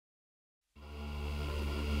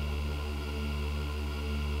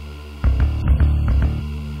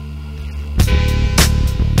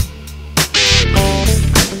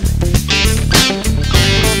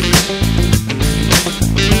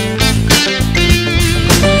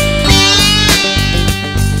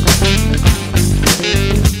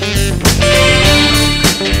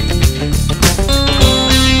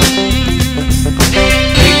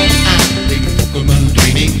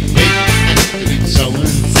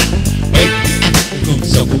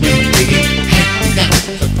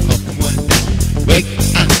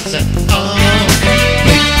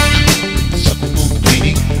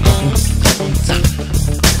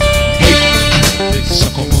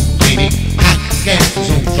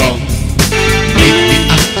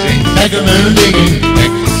like a man digging, like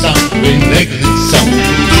the sound, like the sound.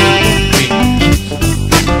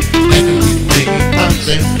 Like a digging house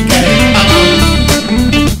and get it on,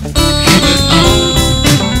 keep it on.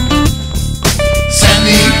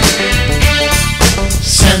 Sunny,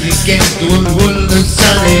 sunny, get the world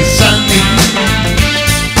sunny, sunny.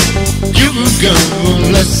 You will go,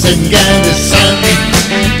 let's and get the sunny,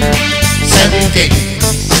 sunny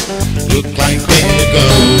days look like they're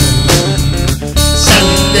gold.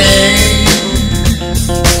 Sunday,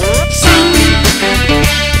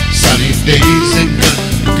 sunny days and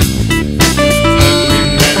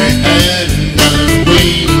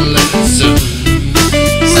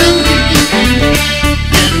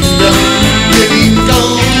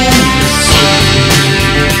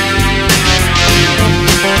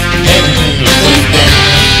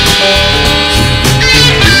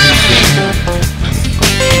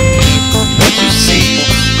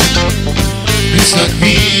it's not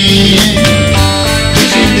me,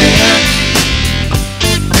 who's in there?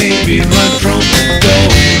 Baby, run from the door,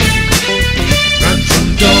 run from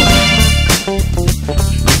the door.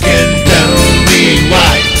 You can tell me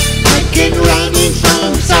why I can run in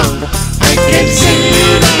from sound. I can see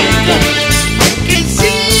my God, I can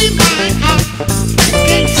see my heart, I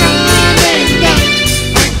can turn and down,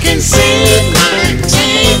 I can see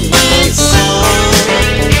my soul.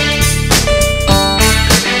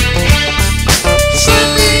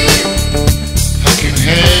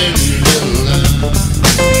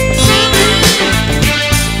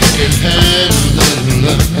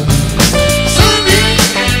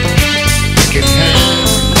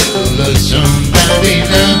 Somebody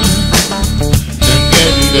now, and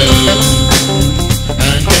get it down,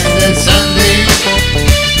 and get that Sunday,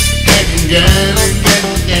 get it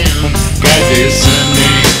down, got this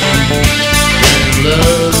Sunday, get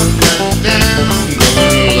love, got down,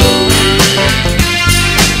 gonna love it,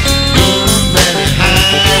 gonna let it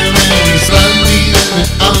high, and slowly, and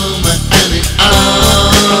it on, and it on.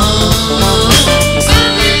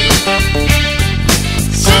 Sunday,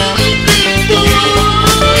 Sunday, big boy,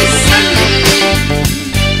 Sunday.